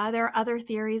 There are other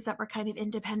theories that we're kind of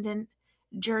independent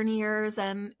journeyers,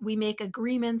 and we make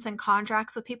agreements and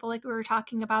contracts with people like we were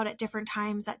talking about at different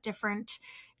times, at different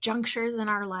junctures in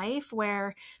our life,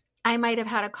 where I might have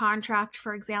had a contract,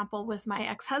 for example, with my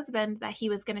ex-husband that he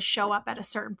was going to show up at a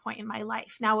certain point in my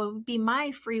life. Now, it would be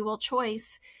my free will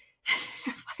choice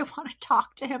if I want to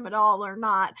talk to him at all or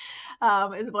not,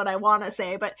 is what I want to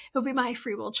say. But it would be my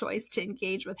free will choice to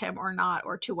engage with him or not,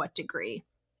 or to what degree.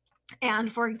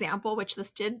 And for example, which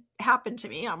this did happen to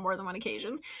me on more than one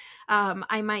occasion,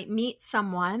 I might meet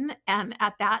someone, and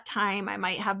at that time I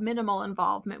might have minimal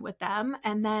involvement with them.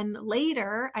 And then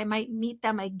later I might meet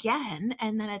them again.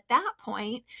 And then at that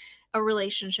point, a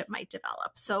relationship might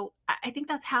develop. So I think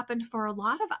that's happened for a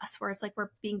lot of us, where it's like we're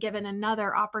being given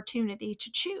another opportunity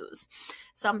to choose.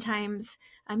 Sometimes,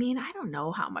 I mean, I don't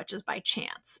know how much is by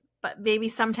chance, but maybe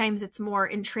sometimes it's more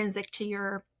intrinsic to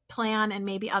your plan, and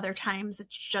maybe other times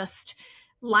it's just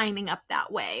lining up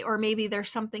that way, or maybe there's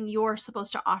something you're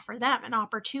supposed to offer them, an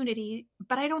opportunity.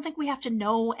 But I don't think we have to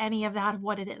know any of that,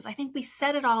 what it is. I think we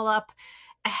set it all up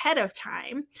ahead of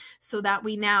time so that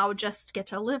we now just get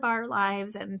to live our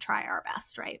lives and try our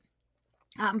best, right?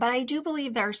 But I do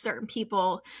believe there are certain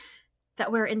people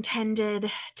that we're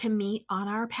intended to meet on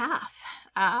our path.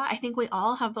 I think we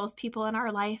all have those people in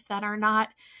our life that are not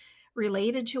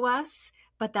related to us,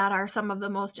 but that are some of the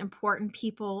most important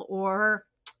people or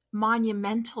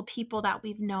monumental people that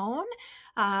we've known.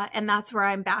 And that's where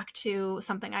I'm back to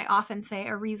something I often say: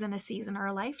 a reason, a season, or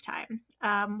a lifetime.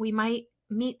 We might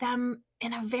meet them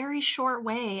in a very short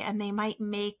way, and they might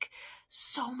make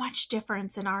so much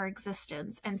difference in our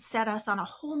existence and set us on a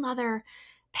whole nother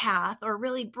path, or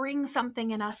really bring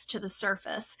something in us to the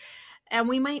surface. And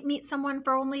we might meet someone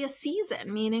for only a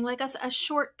season, meaning like a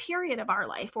short period of our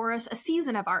life, or a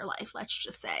season of our life, let's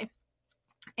just say.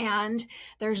 And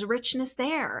there's richness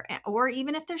there, or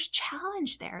even if there's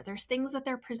challenge there, there's things that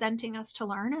they're presenting us to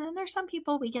learn. And then there's some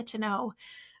people we get to know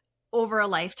over a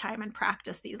lifetime and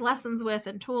practice these lessons with,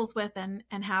 and tools with, and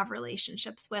have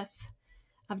relationships with,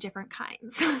 of different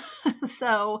kinds.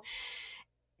 So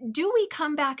do we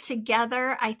come back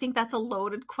together? I think that's a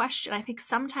loaded question. I think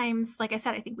sometimes, like I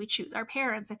said, I think we choose our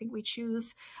parents. I think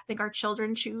our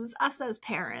children choose us as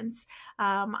parents.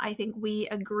 I think we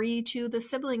agree to the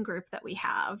sibling group that we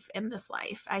have in this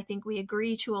life. I think we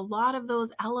agree to a lot of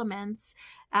those elements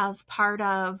as part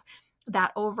of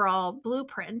that overall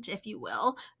blueprint, if you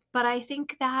will. But I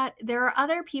think that there are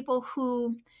other people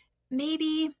who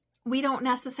maybe we don't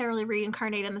necessarily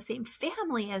reincarnate in the same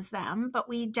family as them, but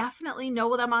we definitely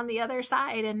know them on the other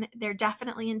side, and they're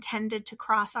definitely intended to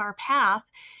cross our path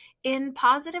in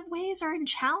positive ways or in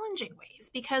challenging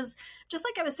ways. Because just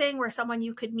like I was saying, where someone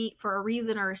you could meet for a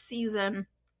reason or a season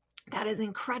that is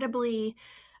incredibly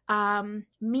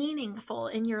meaningful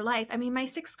in your life. I mean, my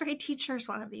 6th grade teacher is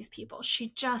one of these people. She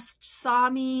just saw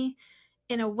me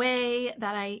in a way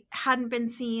that I hadn't been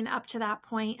seen up to that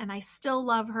point. And I still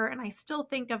love her, and I still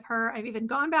think of her. I've even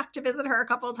gone back to visit her a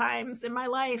couple of times in my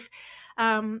life.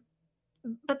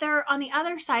 But there, on the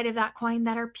other side of that coin,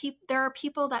 there are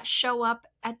people that show up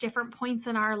at different points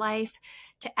in our life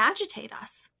to agitate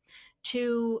us,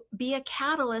 to be a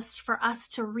catalyst for us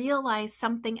to realize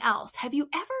something else. Have you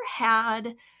ever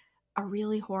had a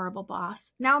really horrible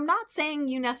boss? Now, I'm not saying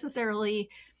you necessarily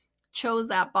chose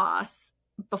that boss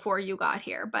before you got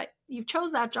here, but you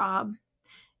chose that job.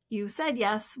 You said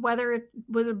yes, whether it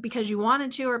was because you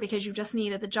wanted to or because you just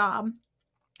needed the job.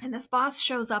 And this boss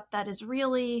shows up that is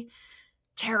really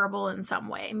terrible in some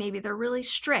way. Maybe they're really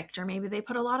strict, or maybe they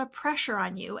put a lot of pressure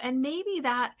on you. And maybe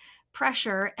that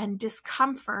pressure and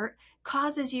discomfort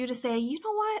causes you to say, you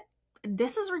know what?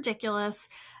 This is ridiculous.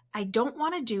 I don't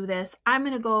want to do this. I'm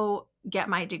going to go get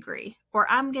my degree, or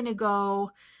I'm going to go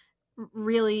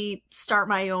really start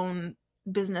my own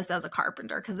business as a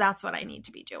carpenter, because that's what I need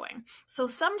to be doing. So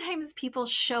sometimes people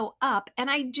show up,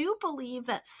 and I do believe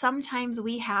that sometimes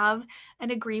we have an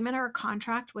agreement or a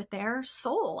contract with their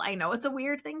soul. I know it's a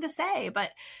weird thing to say, but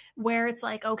where it's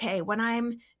like, okay, when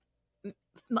I'm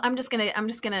just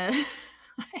gonna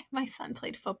my son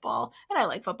played football, and I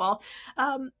like football.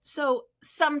 So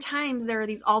sometimes there are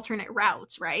these alternate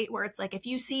routes, right? Where it's like, if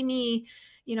you see me,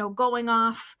 going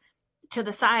off to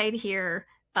the side here,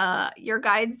 your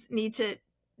guides need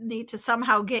to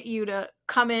somehow get you to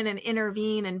come in and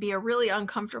intervene and be a really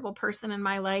uncomfortable person in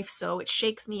my life, so it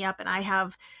shakes me up, and I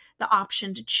have the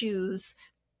option to choose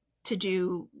to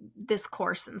do this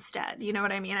course instead. You know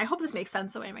what I mean? I hope this makes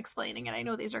sense the way I'm explaining it. I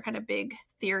know these are kind of big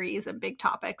theories and big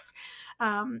topics.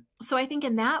 So I think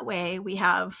in that way, we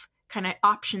have kind of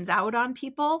options out on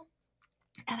people.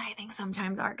 And I think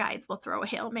sometimes our guides will throw a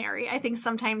Hail Mary. I think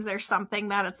sometimes there's something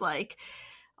that it's like,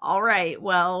 all right,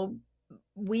 well,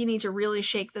 we need to really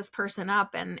shake this person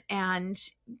up. And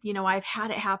I've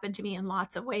had it happen to me in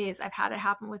lots of ways. I've had it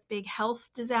happen with big health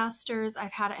disasters.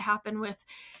 I've had it happen with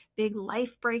big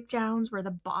life breakdowns where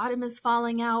the bottom is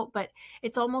falling out, but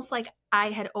it's almost like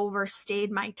I had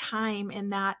overstayed my time in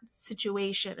that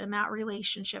situation, in that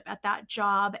relationship, at that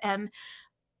job. And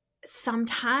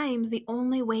sometimes the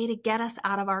only way to get us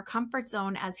out of our comfort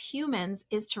zone as humans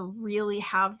is to really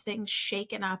have things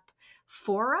shaken up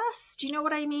for us. Do you know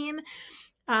what I mean?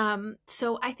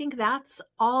 So I think that's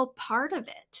all part of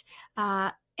it.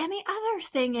 And the other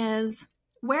thing is,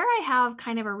 where I have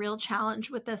kind of a real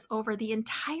challenge with this over the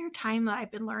entire time that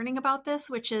I've been learning about this,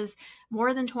 which is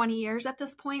more than 20 years at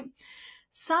this point,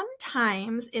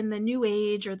 sometimes in the New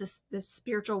Age or the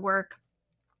spiritual work,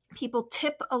 people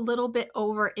tip a little bit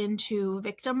over into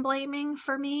victim blaming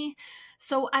for me.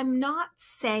 So I'm not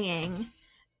saying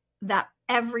that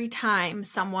every time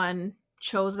someone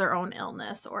chose their own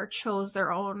illness or chose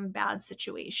their own bad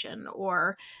situation,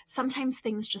 or sometimes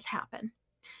things just happen.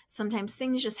 Sometimes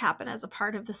things just happen as a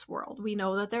part of this world. We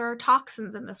know that there are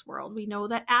toxins in this world. We know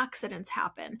that accidents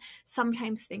happen.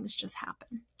 Sometimes things just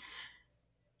happen.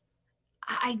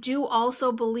 I do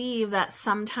also believe that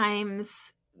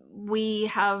sometimes we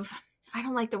have, I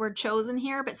don't like the word chosen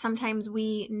here, but sometimes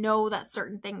we know that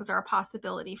certain things are a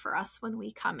possibility for us when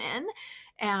we come in.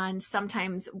 And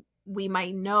sometimes we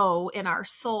might know in our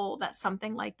soul that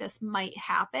something like this might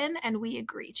happen and we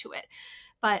agree to it.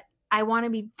 But I want to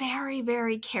be very,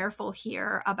 very careful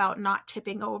here about not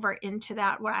tipping over into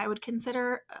that, what I would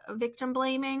consider victim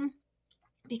blaming,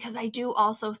 because I do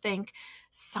also think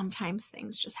sometimes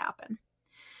things just happen.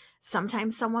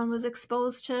 Sometimes someone was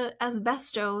exposed to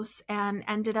asbestos and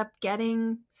ended up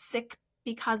getting sick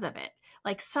because of it.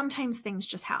 Like sometimes things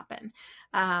just happen.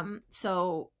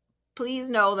 So please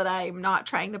know that I'm not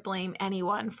trying to blame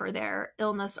anyone for their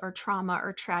illness or trauma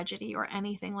or tragedy or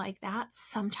anything like that.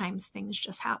 Sometimes things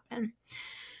just happen.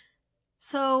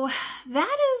 So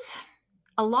that is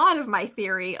a lot of my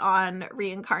theory on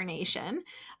reincarnation,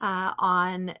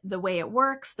 on the way it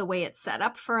works, the way it's set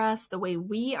up for us, the way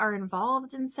we are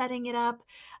involved in setting it up.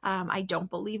 I don't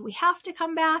believe we have to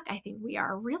come back. I think we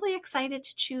are really excited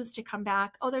to choose to come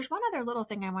back. Oh, there's one other little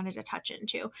thing I wanted to touch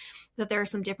into that there are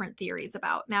some different theories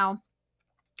about. Now,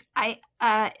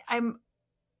 I'm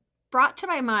brought to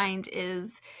my mind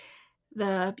is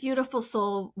the beautiful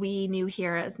soul we knew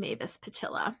here as Mavis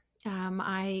Patilla.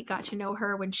 I got to know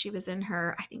her when she was in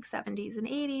her, I think, 70s and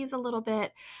 80s a little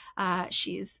bit.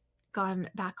 She's gone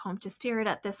back home to spirit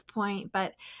at this point,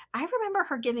 but I remember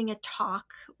her giving a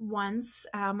talk once.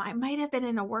 I might have been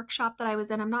in a workshop that I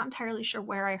was in. I'm not entirely sure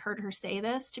where I heard her say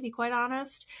this, to be quite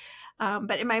honest.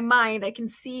 But in my mind, I can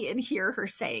see and hear her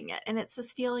saying it. And it's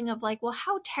this feeling of like, well,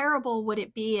 how terrible would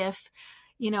it be if,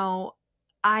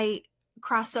 I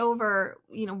cross over,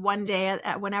 one day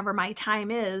at whenever my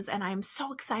time is, and I'm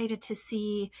so excited to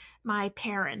see my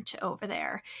parent over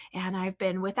there. And I've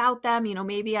been without them,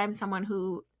 maybe I'm someone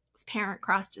whose parent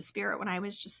crossed to spirit when I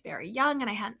was just very young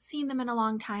and I hadn't seen them in a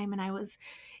long time. And I was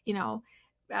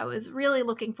really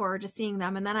looking forward to seeing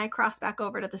them. And then I cross back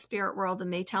over to the spirit world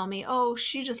and they tell me, oh,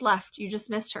 she just left. You just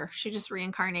missed her. She just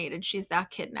reincarnated. She's that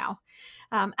kid now.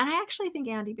 And I actually think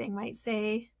Andy Bing might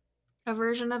say a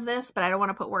version of this, but I don't want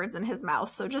to put words in his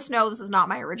mouth. So just know this is not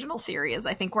my original theory, is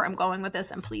I think where I'm going with this,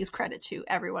 and please credit to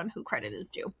everyone who credit is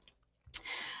due.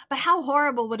 But how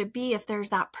horrible would it be if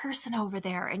there's that person over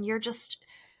there and you're just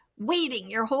waiting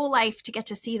your whole life to get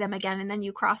to see them again, and then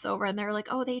you cross over and they're like,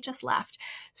 oh, they just left.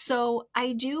 So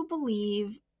I do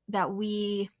believe that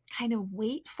we kind of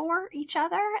wait for each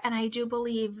other, and I do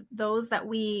believe those that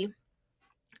we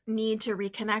need to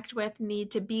reconnect with, need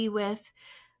to be with.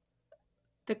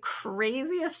 The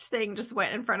craziest thing just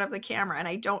went in front of the camera, and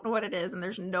I don't know what it is, and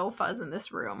there's no fuzz in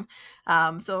this room.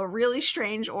 So a really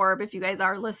strange orb. If you guys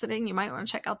are listening, you might want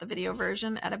to check out the video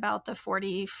version at about the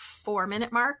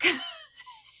 44-minute mark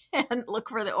and look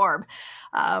for the orb.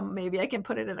 Maybe I can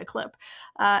put it in a clip.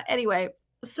 Anyway,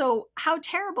 so how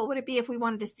terrible would it be if we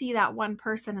wanted to see that one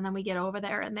person and then we get over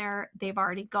there and they've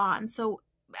already gone? So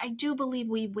I do believe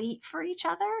we wait for each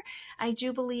other. I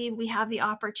do believe we have the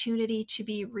opportunity to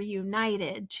be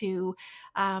reunited, to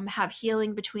have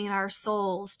healing between our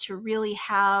souls, to really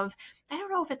have, I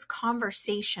don't know if it's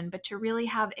conversation, but to really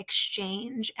have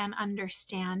exchange and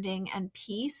understanding and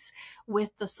peace with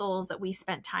the souls that we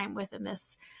spent time with in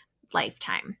this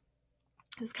lifetime.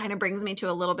 This kind of brings me to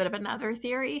a little bit of another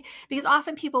theory, because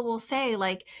often people will say,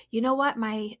 like, you know what,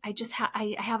 I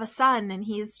have a son and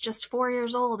he's just 4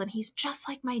 years old and he's just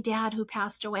like my dad who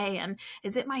passed away. And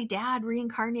is it my dad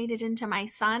reincarnated into my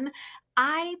son?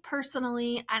 I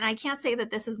personally, and I can't say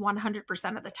that this is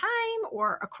 100% of the time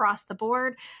or across the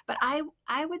board, but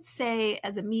I would say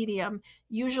as a medium,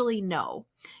 usually no.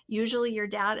 Usually your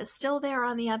dad is still there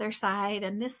on the other side,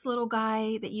 and this little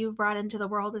guy that you've brought into the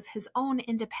world is his own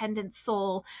independent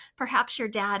soul. Perhaps your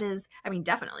dad is,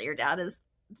 definitely your dad is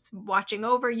watching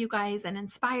over you guys and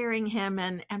inspiring him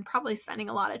and probably spending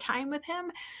a lot of time with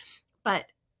him.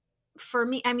 But for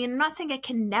me, I'm not saying it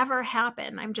can never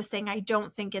happen. I'm just saying I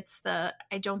don't think it's the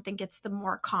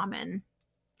more common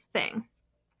thing.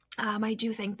 I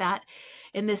do think that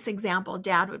in this example,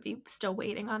 dad would be still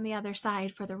waiting on the other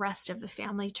side for the rest of the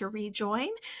family to rejoin.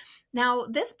 Now,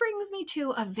 this brings me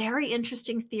to a very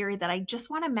interesting theory that I just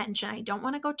want to mention. I don't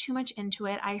want to go too much into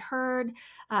it. I heard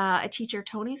a teacher,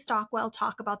 Tony Stockwell,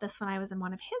 talk about this when I was in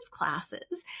one of his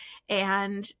classes.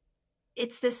 And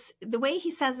it's this, the way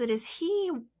he says it is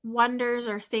he wonders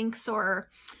or thinks or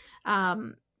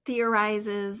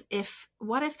theorizes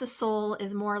what if the soul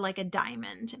is more like a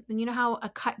diamond? And you know how a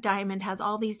cut diamond has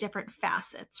all these different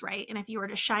facets, right? And if you were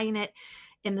to shine it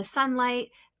in the sunlight,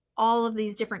 all of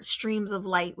these different streams of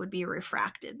light would be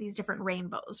refracted. These different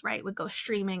rainbows, right, would go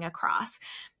streaming across.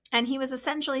 And he was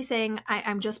essentially saying,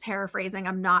 I'm just paraphrasing.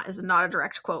 It's not a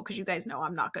direct quote because you guys know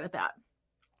I'm not good at that.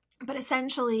 But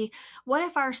essentially, what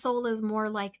if our soul is more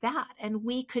like that and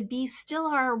we could be still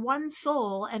our one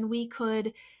soul and we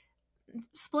could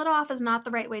split off is not the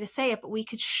right way to say it, but we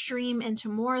could stream into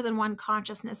more than one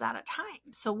consciousness at a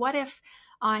time. So what if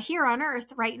here on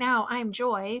Earth right now, I'm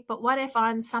Joy, but what if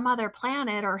on some other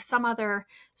planet or some other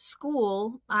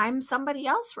school, I'm somebody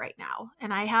else right now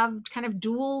and I have kind of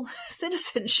dual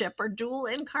citizenship or dual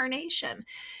incarnation?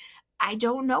 I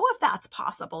don't know if that's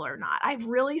possible or not. I've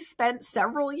really spent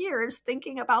several years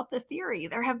thinking about the theory.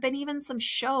 There have been even some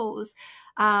shows.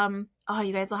 You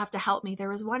guys will have to help me. There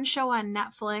was one show on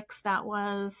Netflix that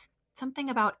was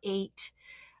something about 8.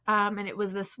 And it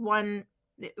was this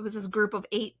group of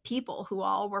 8 people who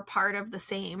all were part of the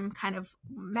same kind of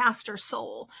master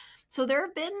soul. So there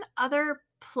have been other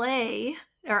play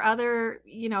or other,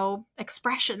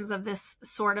 expressions of this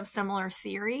sort of similar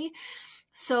theory.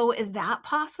 So is that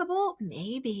possible?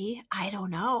 Maybe. I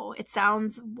don't know. It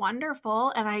sounds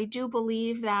wonderful. And I do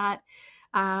believe that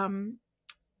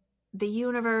the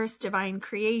universe, divine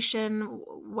creation,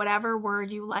 whatever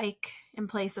word you like in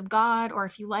place of God, or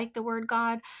if you like the word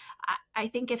God, I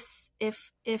think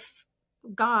if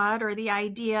God or the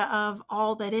idea of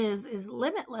all that is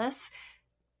limitless,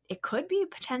 it could be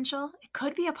potential. It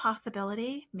could be a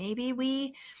possibility. Maybe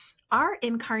we are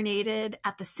incarnated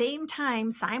at the same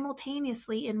time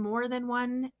simultaneously in more than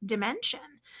one dimension.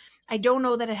 I don't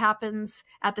know that it happens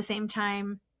at the same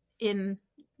time in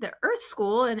the Earth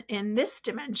school and in this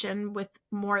dimension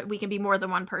we can be more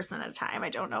than one person at a time. I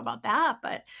don't know about that,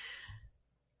 but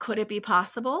could it be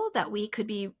possible that we could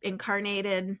be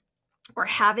incarnated or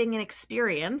having an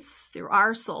experience through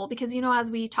our soul? Because, as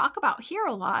we talk about here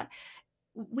a lot,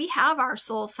 we have our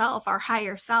soul self, our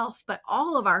higher self, but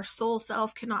all of our soul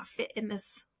self cannot fit in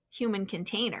this human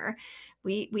container.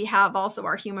 We have also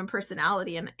our human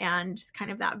personality and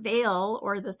kind of that veil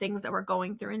or the things that we're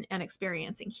going through and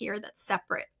experiencing here that's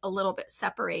separate, a little bit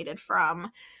separated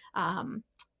from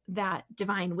that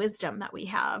divine wisdom that we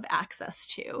have access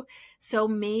to. So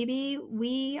maybe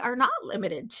we are not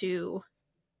limited to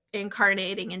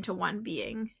incarnating into one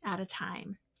being at a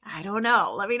time. I don't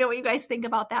know. Let me know what you guys think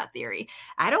about that theory.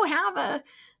 I don't have a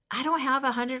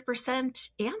 100%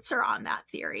 answer on that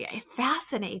theory. It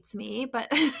fascinates me,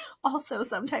 but also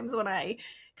sometimes when I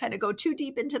kind of go too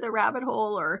deep into the rabbit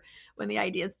hole or when the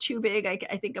idea is too big, I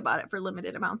think about it for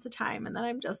limited amounts of time. And then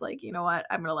I'm just like, you know what?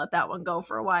 I'm going to let that one go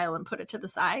for a while and put it to the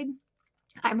side.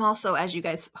 I'm also, as you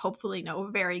guys hopefully know,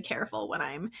 very careful when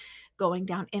I'm going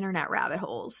down internet rabbit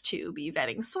holes to be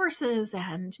vetting sources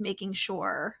and making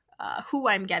sure who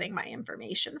I'm getting my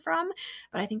information from.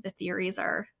 But I think the theories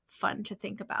are fun to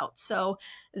think about. So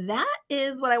that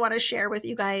is what I want to share with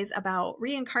you guys about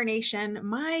reincarnation,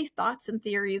 my thoughts and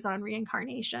theories on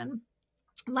reincarnation.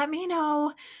 Let me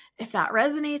know if that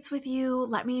resonates with you.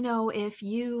 Let me know if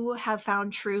you have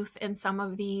found truth in some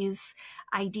of these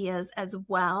ideas as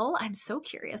well. I'm so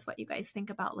curious what you guys think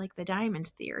about like the diamond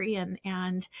theory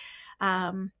and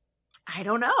I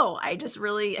don't know. I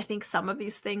think some of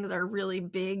these things are really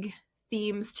big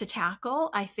themes to tackle.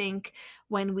 I think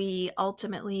when we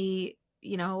ultimately,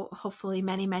 hopefully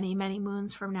many, many, many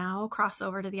moons from now cross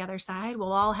over to the other side,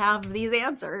 we'll all have these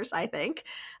answers. I think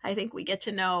we get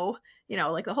to know,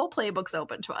 like the whole playbook's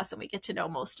open to us and we get to know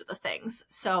most of the things.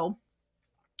 So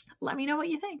let me know what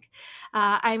you think.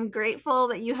 I'm grateful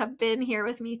that you have been here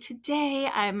with me today.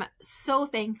 I'm so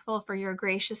thankful for your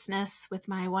graciousness with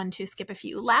my 1-2 skip a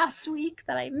few last week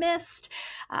that I missed.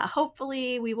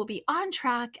 Hopefully we will be on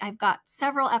track. I've got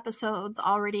several episodes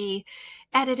already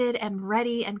edited and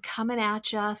ready and coming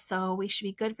at you, so we should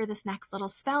be good for this next little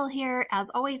spell here. As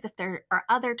always, if there are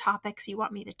other topics you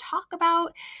want me to talk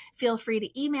about, feel free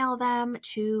to email them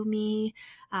to me,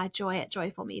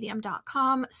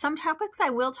 joy@joyfulmedium.com. Some topics I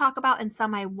will talk about and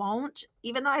some I won't,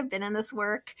 even though I've been in this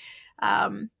work,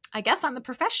 I guess on the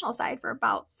professional side for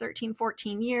about 13,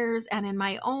 14 years, and in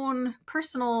my own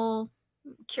personal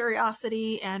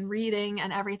curiosity and reading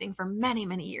and everything for many,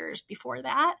 many years before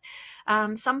that.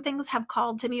 Some things have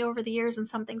called to me over the years and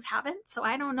some things haven't. So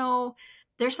I don't know.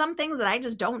 There's some things that I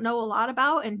just don't know a lot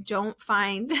about and don't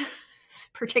find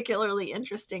particularly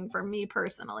interesting for me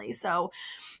personally. So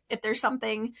if there's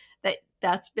something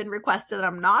that's been requested that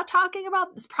I'm not talking about,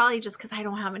 it's probably just because I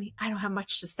don't have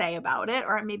much to say about it,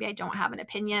 or maybe I don't have an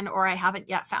opinion, or I haven't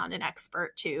yet found an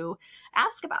expert to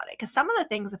ask about it. Because some of the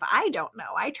things, if I don't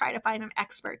know, I try to find an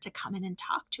expert to come in and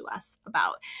talk to us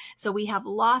about. So we have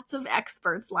lots of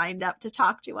experts lined up to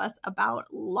talk to us about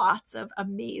lots of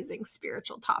amazing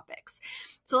spiritual topics.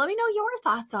 So let me know your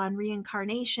thoughts on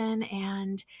reincarnation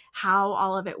and how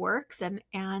all of it works,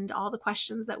 and all the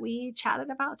questions that we chatted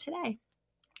about today.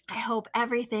 I hope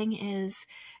everything is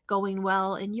going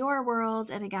well in your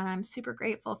world. And again, I'm super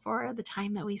grateful for the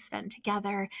time that we spent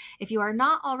together. If you are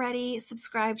not already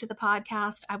subscribed to the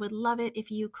podcast, I would love it if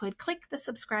you could click the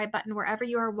subscribe button wherever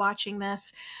you are watching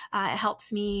this. It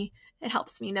helps me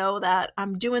know that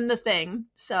I'm doing the thing.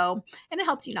 So, and it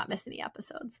helps you not miss any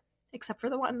episodes, except for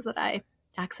the ones that I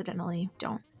accidentally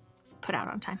don't put out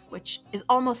on time, which is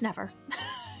almost never.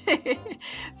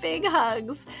 Big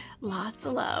hugs, lots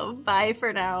of love. Bye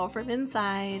for now from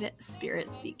inside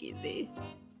Spirit Speakeasy.